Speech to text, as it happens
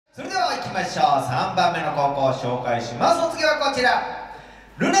行きましょう。3番目の高校を紹介します。お次はこちら、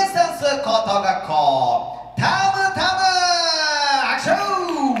ルネサンス高等学校タムタムアクショ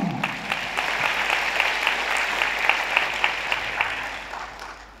ン。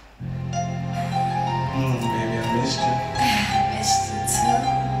Baby, I missed you. I missed you too.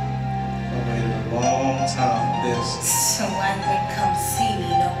 I waited a long time for this. So why you ain't come see me?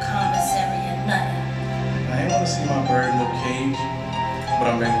 No commissary or nothing. I ain't want to see my bird in no cage, but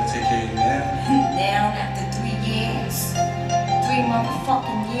I'm ready to take care of you now. Down after 3 years. 3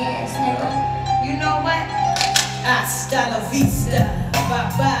 motherfucking years, nigga. You know what? Hasta la vista.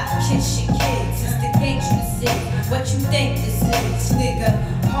 Bye-bye, kiss your kids. It's the dangerous city. What you think this is, nigga?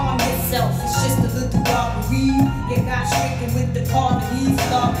 Harm yourself, it's just a little robbery. You got stricken with the poverty,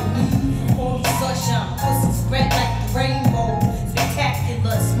 starving me. Holy sunshine, pussy spread like the rainbow.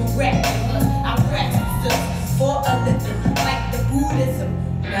 Spectacular, it's miraculous. I practice this for a living, like the Buddhism.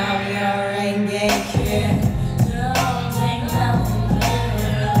 Now you're in gay kid. Don't take nothing.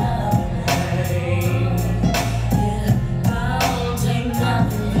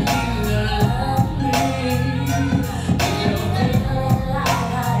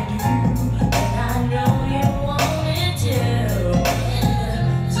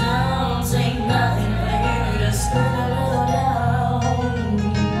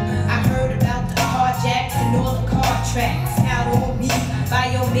 Tracks out on me by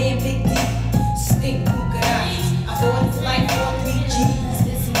your man Big D. Stink Bucarachi. I bought his life for 3 G's.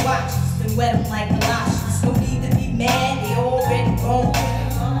 Listen, watches and wet him like galoshes. No need to be mad, they already grown.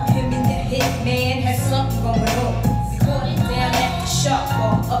 Him and the hitman had something going on. We caught him down at the shop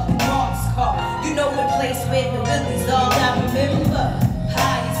bar up in Mark's car. You know the place where the Willies are. I remember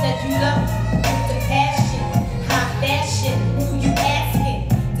how you said you love me with the passion, high fashion. Who you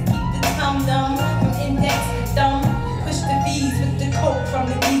asking to keep the tum dum from index to thumb? The V's with the coke from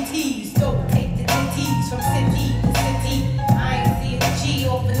the DTs. Don't take the DTs from city to city. I ain't see a G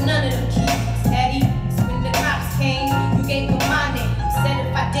off of none of them keys. Eddie, when the cops came, you gave them my name. Said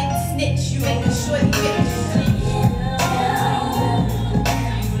if I didn't snitch, you ain't sure to get it.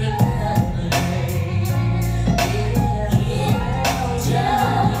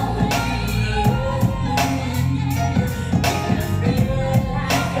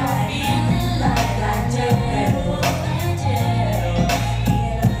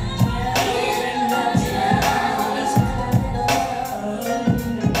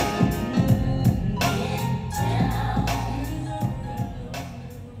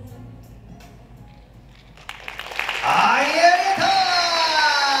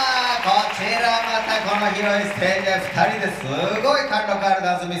広いステージで2人ですごい貫禄ある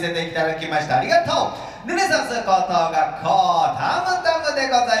ダンス見せていただきました。ありがとう。ルネサンス高等学校タムタムで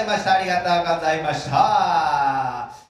ございました。ありがとうございました。